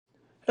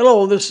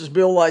Hello, this is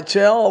Bill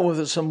Lytell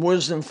with some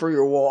wisdom for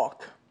your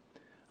walk.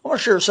 I want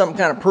to share something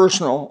kind of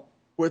personal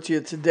with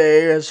you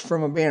today as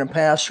from being a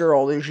pastor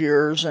all these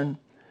years and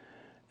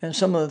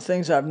some of the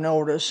things I've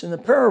noticed. In the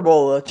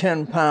parable of the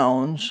 10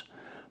 pounds,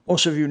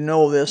 most of you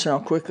know this and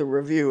I'll quickly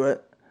review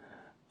it.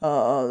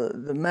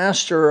 The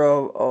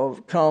master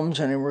comes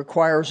and he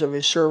requires of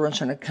his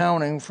servants an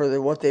accounting for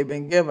what they've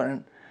been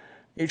given.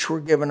 Each were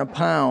given a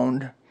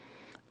pound.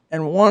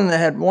 And one that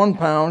had 1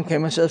 pound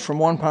came and says, from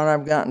 1 pound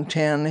I've gotten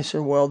 10. He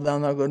said, well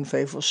done, thou good and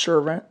faithful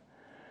servant.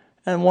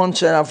 And one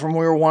said, from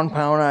where 1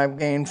 pound I've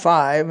gained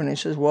 5. And he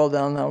says, well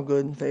done, thou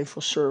good and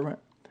faithful servant.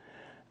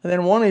 And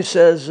then one he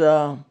says,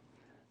 I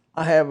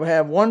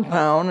have 1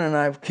 pound and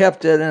I've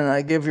kept it and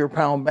I give your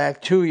pound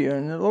back to you.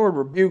 And the Lord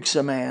rebukes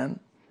the man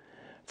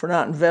for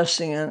not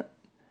investing in it,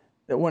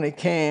 that when he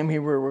came he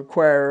would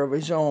require of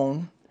his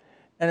own.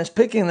 And it's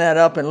picking that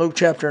up in Luke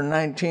chapter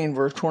 19,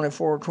 verse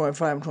 24,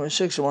 25, and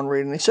 26, the one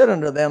reading. He said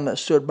unto them that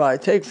stood by,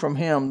 take from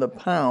him the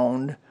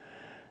pound,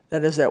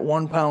 that is that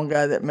 1 pound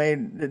guy that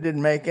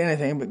didn't make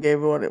anything, but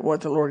gave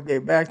what the Lord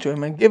gave back to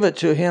him, and give it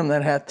to him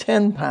that hath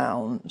 10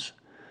 pounds.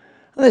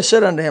 And they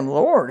said unto him,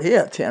 Lord, he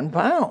hath 10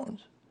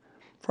 pounds.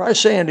 For I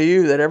say unto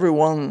you that every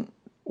one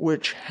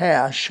which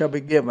hath shall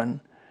be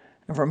given,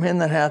 and from him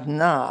that hath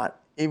not,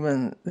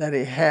 even that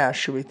he hath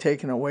shall be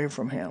taken away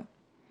from him.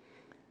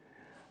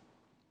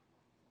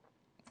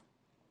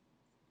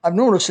 I've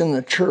noticed in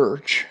the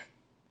church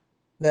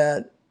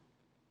that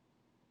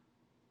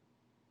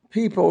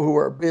people who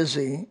are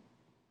busy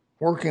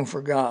working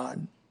for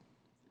God,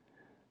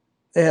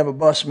 they have a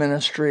bus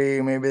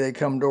ministry, maybe they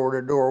come door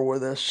to door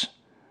with us.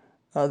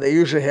 They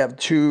usually have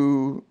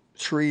 2,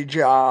 3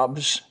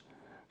 jobs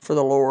for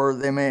the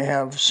Lord. They may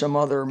have some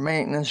other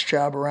maintenance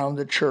job around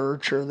the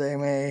church, or they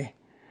may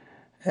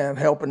have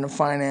help in the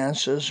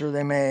finances, or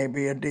they may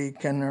be a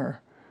deacon,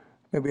 or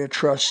maybe a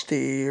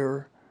trustee,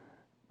 or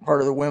part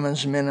of the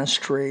women's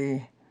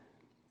ministry,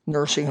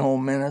 nursing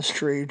home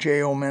ministry,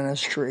 jail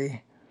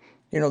ministry.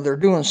 You know, they're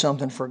doing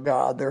something for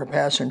God. They're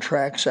passing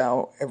tracts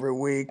out every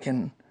week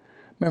and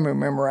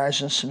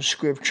memorizing some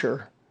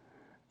scripture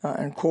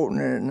and quoting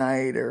it at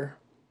night or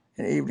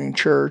in evening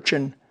church,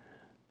 and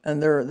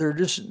they're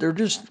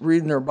just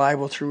reading their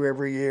Bible through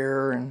every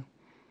year and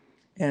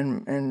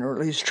or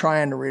at least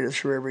trying to read it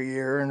through every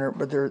year.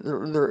 But they're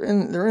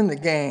in the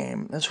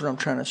game. That's what I'm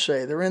trying to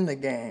say. They're in the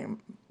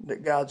game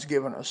that God's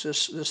given us,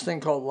 this thing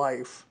called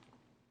life,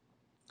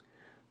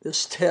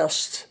 this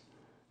test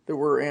that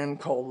we're in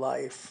called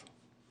life.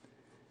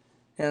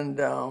 And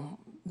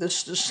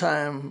this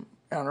time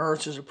on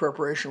earth is a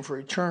preparation for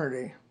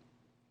eternity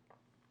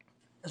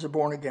as a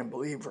born-again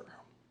believer.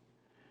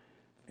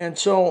 And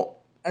so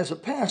as a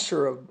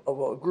pastor of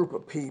a group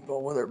of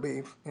people, whether it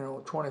be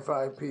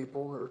 25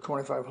 people or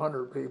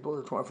 2,500 people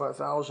or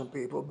 25,000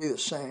 people, it'd be the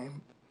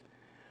same.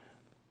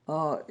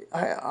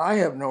 I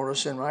have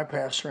noticed in my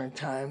pastoring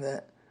time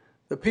that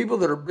the people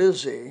that are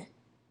busy,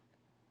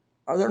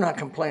 they're not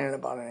complaining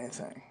about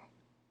anything.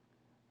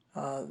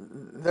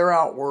 They're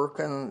out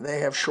working. They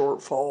have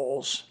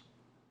shortfalls.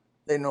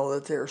 They know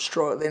that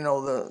they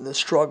know the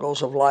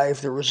struggles of life,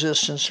 the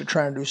resistance to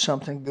trying to do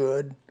something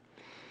good.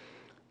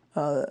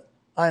 I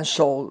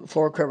installed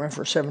floor covering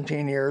for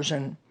 17 years,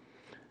 and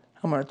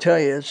I'm going to tell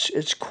you,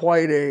 it's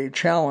quite a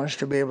challenge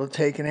to be able to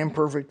take an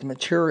imperfect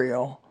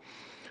material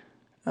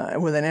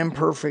with an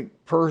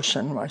imperfect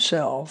person,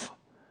 myself,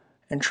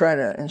 and try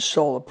to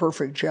install a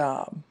perfect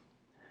job.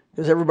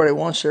 Because everybody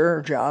wants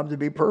their job to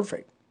be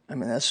perfect. I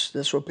mean,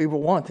 that's what people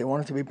want. They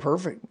want it to be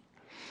perfect.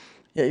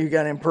 Yet you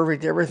got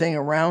imperfect everything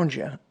around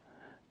you.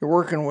 You're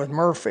working with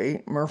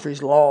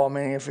Murphy's Law. I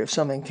mean, if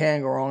something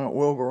can go wrong, it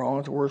will go wrong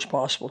at the worst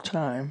possible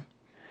time.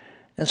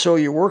 And so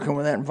you're working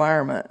with that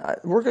environment.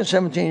 Working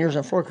 17 years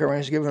in floor covering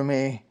has given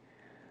me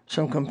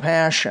some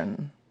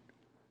compassion,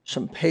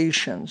 some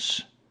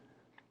patience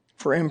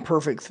for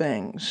imperfect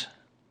things.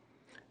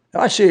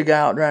 I see a guy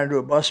out trying to do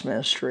a bus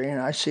ministry, and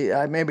I see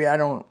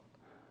that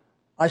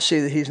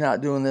he's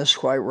not doing this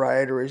quite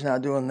right, or he's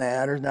not doing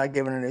that, or he's not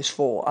giving it his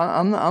full.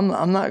 I'm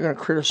not going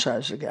to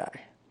criticize the guy,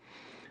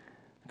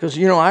 because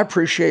I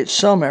appreciate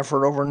some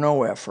effort over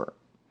no effort.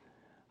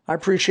 I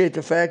appreciate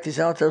the fact he's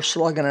out there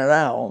slugging it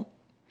out,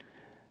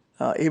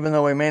 even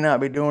though he may not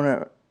be doing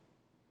it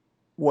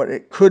what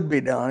it could be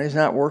done. He's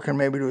not working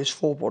maybe to his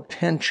full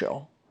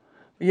potential,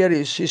 but yet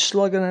he's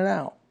slugging it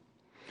out.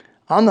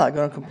 I'm not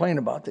going to complain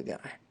about the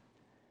guy.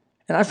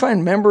 And I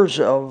find members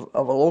of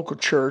a local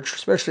church,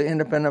 especially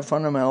independent,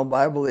 fundamental,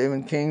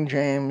 Bible-believing, King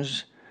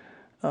James,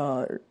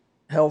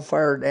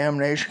 hellfire,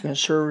 damnation,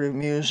 conservative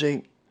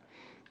music,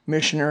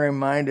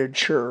 missionary-minded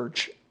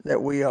church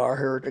that we are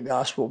here at the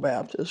Gospel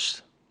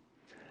Baptist.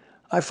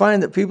 I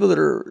find that people that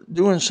are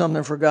doing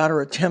something for God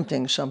or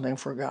attempting something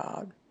for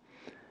God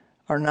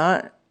are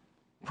not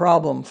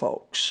problem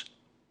folks.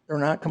 They're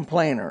not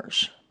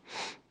complainers.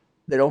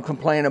 They don't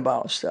complain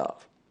about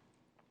stuff.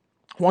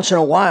 Once in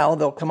a while,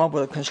 they'll come up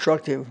with a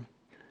constructive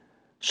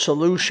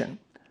solution.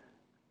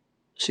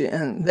 See,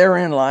 and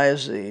therein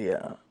lies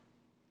the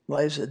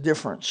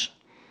difference.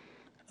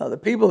 The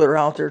people that are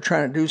out there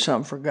trying to do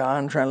something for God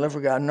and trying to live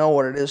for God know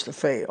what it is to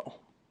fail.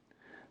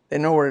 They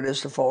know what it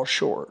is to fall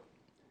short.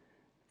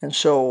 And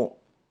so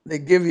they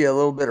give you a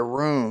little bit of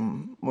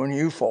room when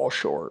you fall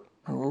short,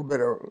 a little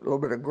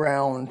bit of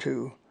ground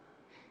to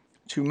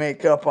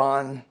make up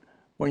on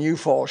when you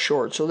fall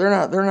short. So they're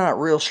not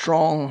real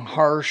strong,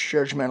 harsh,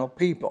 judgmental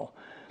people.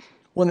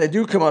 When they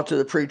do come up to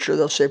the preacher,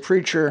 they'll say,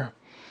 "Preacher,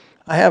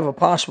 I have a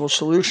possible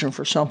solution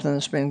for something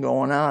that's been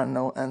going on,"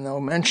 and they'll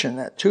mention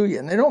that to you.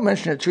 And they don't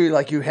mention it to you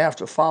like you have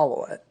to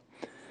follow it.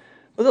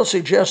 But they'll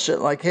suggest it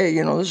like, "Hey,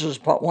 this is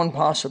one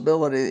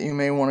possibility that you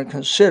may want to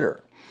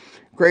consider,"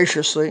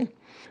 graciously,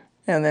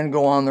 and then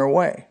go on their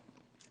way.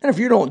 And if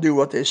you don't do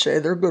what they say,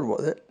 they're good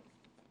with it,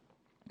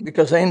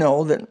 because they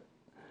know that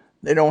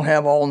they don't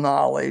have all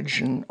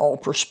knowledge and all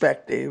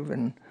perspective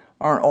and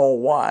aren't all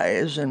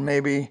wise, and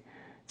maybe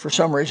for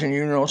some reason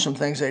you know some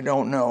things they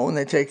don't know, and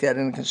they take that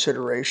into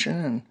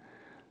consideration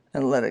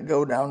and let it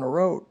go down the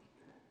road.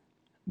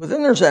 But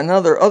then there's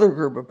other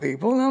group of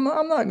people, and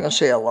I'm not going to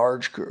say a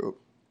large group.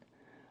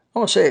 I'm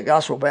going to say at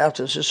Gospel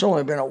Baptist, it's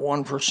only been a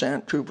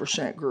 1%,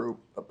 2% group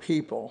of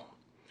people.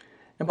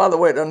 And by the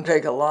way, it doesn't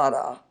take a lot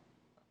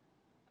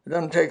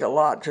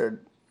to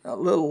a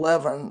little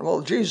leaven.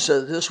 Well, Jesus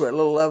says it this way: a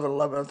little leaven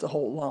leaveneth the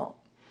whole lump.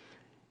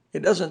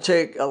 It doesn't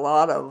take a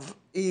lot of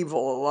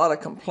evil, a lot of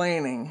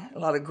complaining, a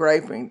lot of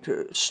griping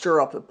to stir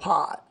up the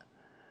pot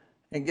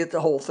and get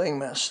the whole thing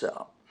messed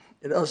up.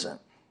 It doesn't.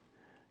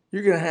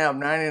 You can have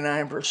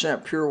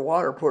 99% pure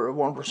water, put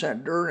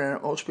 1% dirt in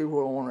it, most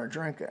people don't want to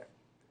drink it.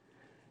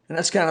 And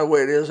that's kind of the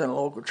way it is in a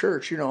local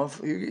church.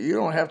 If you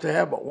don't have to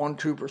have but 1%,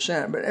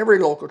 2%, but every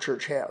local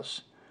church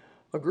has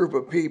a group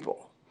of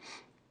people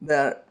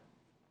that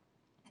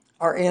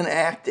are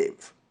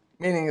inactive,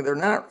 meaning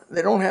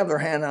they don't have their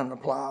hand on the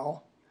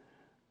plow.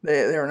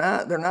 They're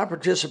not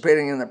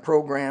participating in the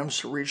programs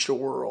to reach the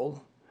world,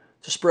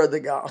 to spread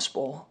the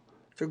gospel,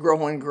 to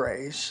grow in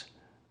grace.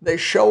 They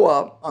show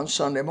up on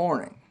Sunday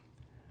morning,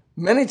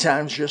 many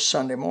times just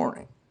Sunday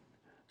morning.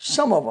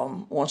 Some of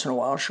them, once in a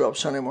while, show up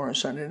Sunday morning,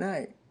 Sunday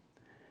night.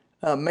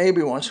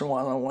 Maybe once in a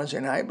while on Wednesday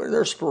night, but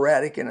they're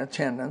sporadic in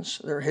attendance.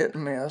 They're hit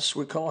and miss.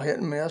 We call hit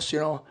and miss.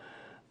 Out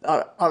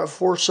of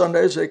 4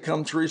 Sundays, they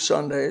come 3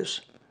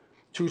 Sundays,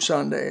 2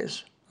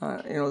 Sundays.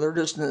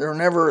 They're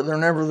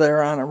never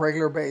there on a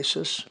regular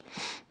basis.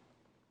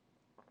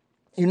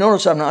 You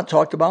notice I've not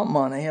talked about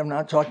money. I've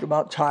not talked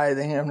about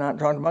tithing. I've not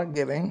talked about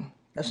giving.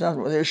 That's not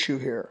the issue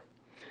here.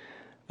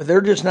 But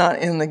they're just not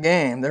in the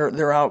game.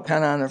 They're out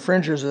kind of on the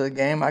fringes of the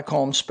game. I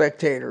call them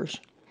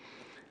spectators.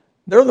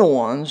 They're the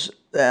ones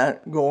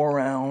that go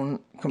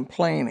around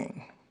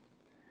complaining.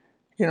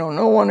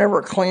 No one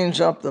ever cleans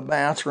up the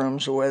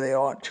bathrooms the way they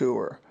ought to,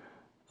 or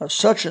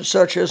such and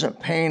such isn't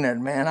painted,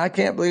 man. I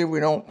can't believe we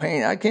don't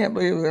paint. I can't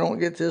believe we don't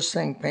get this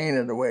thing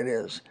painted the way it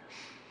is.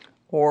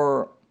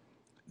 Or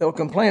they'll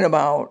complain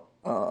about,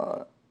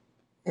 so-and-so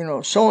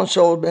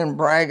has been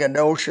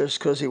braggadocious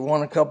because he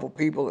won a couple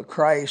people to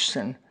Christ,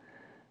 and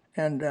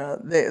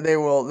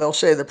they'll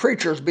say the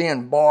preacher's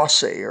being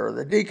bossy, or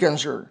the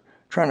deacons are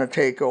trying to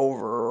take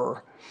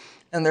over,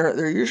 and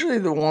they're usually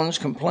the ones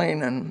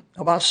complaining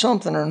about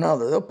something or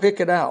another. They'll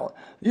pick it out.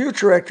 The youth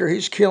director,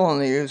 he's killing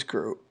the youth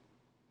group.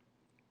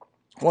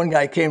 One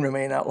guy came to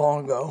me not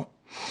long ago.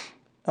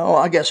 Oh,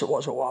 I guess it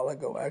was a while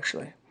ago,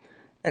 actually.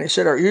 And he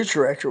said our youth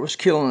director was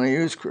killing the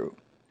youth group.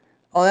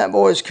 Oh, that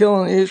boy's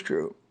killing the youth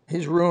group.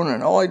 He's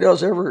ruining. All he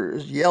does ever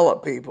is yell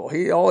at people.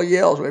 He all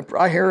yells.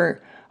 I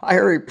hear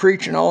he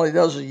preaching. All he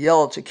does is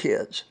yell at the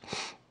kids.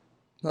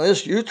 Now,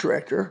 this youth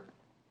director,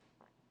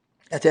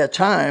 at that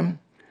time,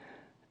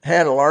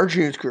 had a large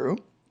youth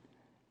group.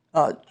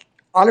 Out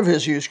of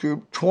his youth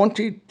group,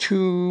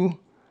 22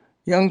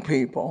 young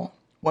people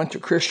went to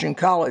Christian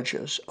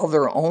colleges of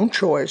their own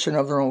choice and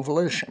of their own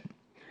volition.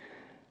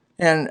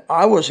 And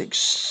I was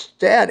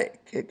ecstatic,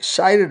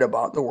 excited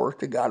about the work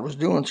that God was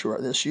doing through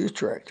this youth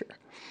director.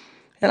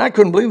 And I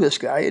couldn't believe this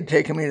guy had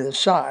taken me to the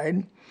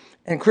side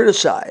and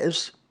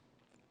criticized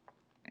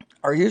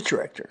our youth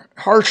director,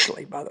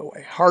 harshly, by the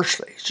way,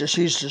 harshly. It's just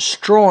he's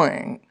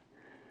destroying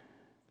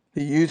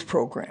the youth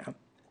program.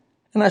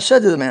 And I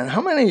said to the man,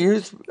 how many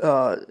youth,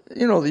 the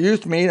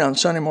youth meet on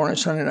Sunday morning,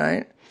 Sunday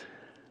night,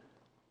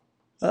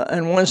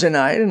 and Wednesday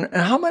night, and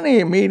how many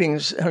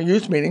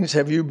youth meetings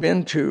have you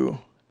been to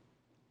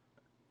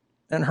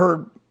and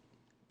heard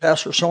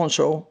Pastor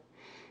so-and-so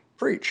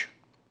preach?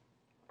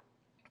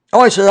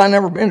 Oh, he said, I've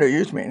never been to a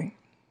youth meeting.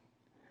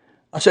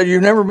 I said,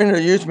 you've never been to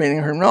a youth meeting?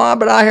 No,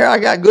 but I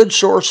got good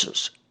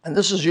sources. And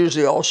this is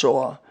usually also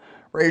a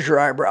raise your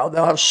eyebrow.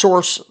 They'll have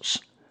sources.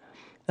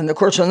 And of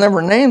course, they'll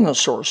never name the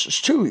sources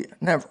to you,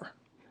 never.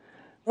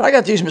 But I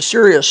got these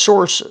mysterious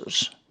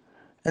sources.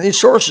 And these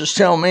sources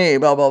tell me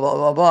blah, blah, blah,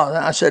 blah, blah. And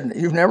I said,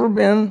 you've never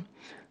been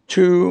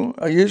to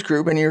a youth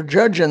group and you're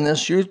judging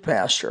this youth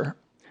pastor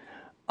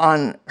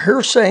on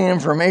hearsay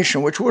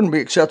information, which wouldn't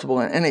be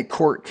acceptable in any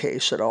court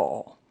case at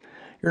all.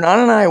 You're not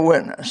an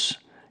eyewitness.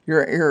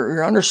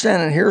 You're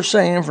understanding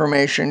hearsay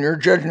information. You're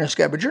judging this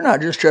guy, but you're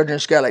not just judging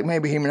this guy like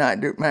maybe he might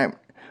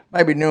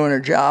be doing a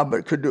job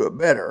but could do it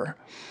better.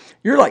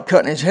 you're like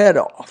cutting his head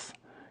off.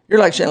 You're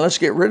like saying, let's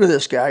get rid of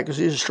this guy because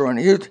he's destroying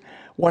the youth.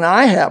 When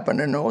I happen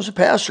to know as a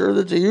pastor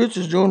that the youth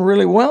is doing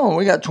really well, and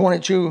we got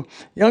 22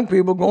 young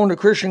people going to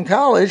Christian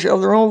college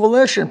of their own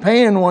volition,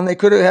 paying when they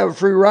could have a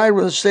free ride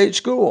with a state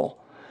school,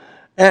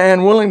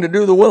 and willing to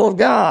do the will of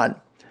God.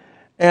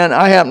 And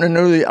I happen to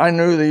know I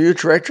knew the youth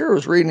director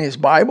was reading his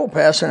Bible,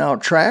 passing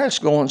out tracts,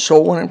 going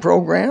soul winning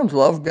programs,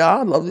 love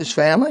God, love his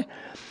family.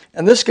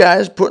 And this guy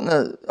is putting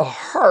a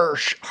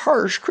harsh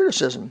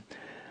criticism.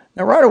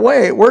 Now, right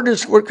away, where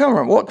it come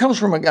from? Well, it comes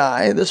from a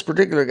guy, this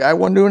particular guy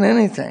wasn't doing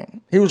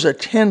anything. He was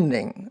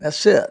attending.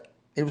 That's it.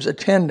 He was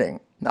attending.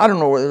 I don't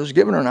know whether it was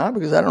given or not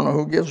because I don't know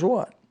who gives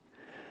what.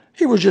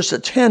 He was just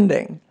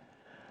attending.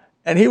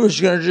 And he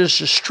was going to just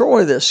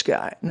destroy this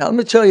guy. Now, let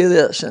me tell you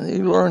this, and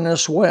you learn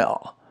this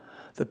well.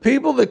 The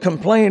people that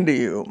complain to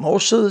you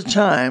most of the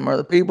time are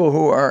the people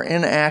who are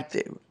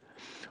inactive,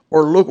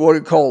 or look what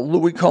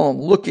we call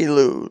them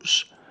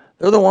looky-loos.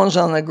 They're the ones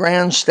on the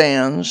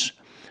grandstands,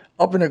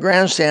 up in the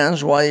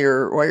grandstands while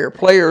your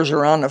players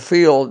are on the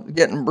field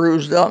getting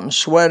bruised up and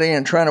sweaty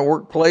and trying to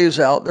work plays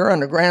out. They're on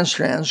the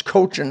grandstands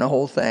coaching the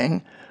whole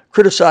thing,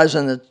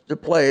 criticizing the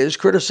plays,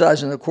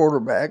 criticizing the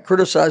quarterback,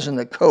 criticizing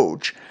the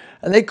coach.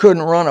 And they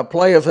couldn't run a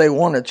play if they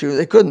wanted to.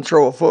 They couldn't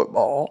throw a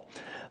football.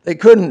 They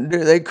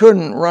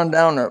couldn't run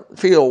down the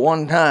field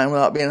one time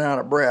without being out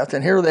of breath.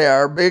 And here they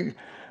are, big,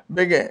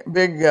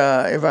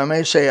 if I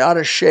may say, out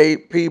of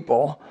shape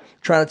people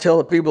trying to tell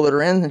the people that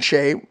are in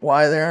shape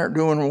why they aren't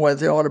doing what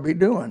they ought to be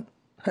doing.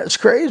 That's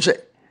crazy,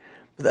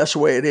 but that's the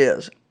way it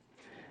is.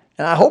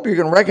 And I hope you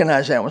can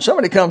recognize that. When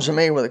somebody comes to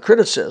me with a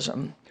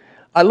criticism,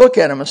 I look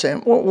at them and say,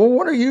 well,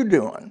 what are you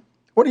doing?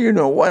 What are you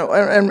doing?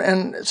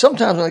 And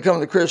sometimes when they come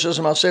to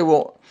criticism, I'll say,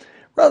 well,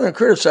 rather than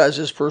criticize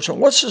this person,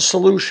 what's the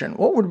solution?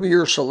 What would be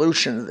your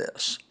solution to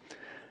this?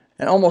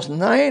 And almost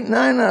 9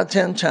 out of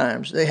 10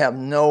 times, they have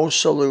no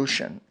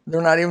solution. They're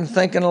not even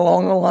thinking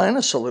along the line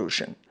of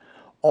solution.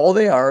 All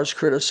they are is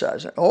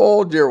criticizing.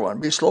 Oh, dear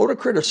one, be slow to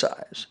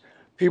criticize.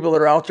 People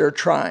that are out there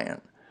trying.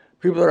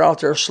 People that are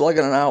out there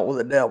slugging it out with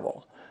the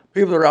devil.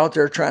 People that are out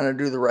there trying to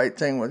do the right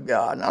thing with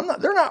God. And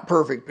they're not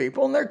perfect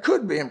people, and there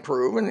could be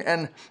improvement.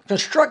 And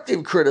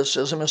constructive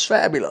criticism is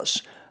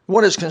fabulous.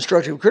 What is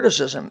constructive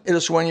criticism? It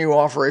is when you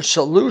offer a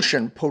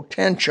solution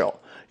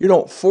potential. You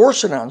don't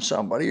force it on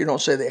somebody. You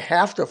don't say they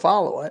have to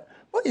follow it.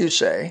 But you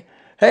say,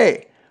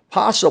 hey,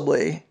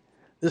 possibly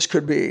this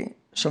could be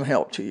some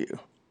help to you.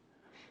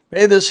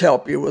 May this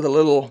help you with a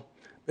little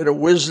bit of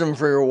wisdom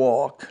for your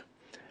walk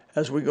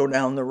as we go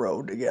down the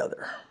road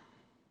together.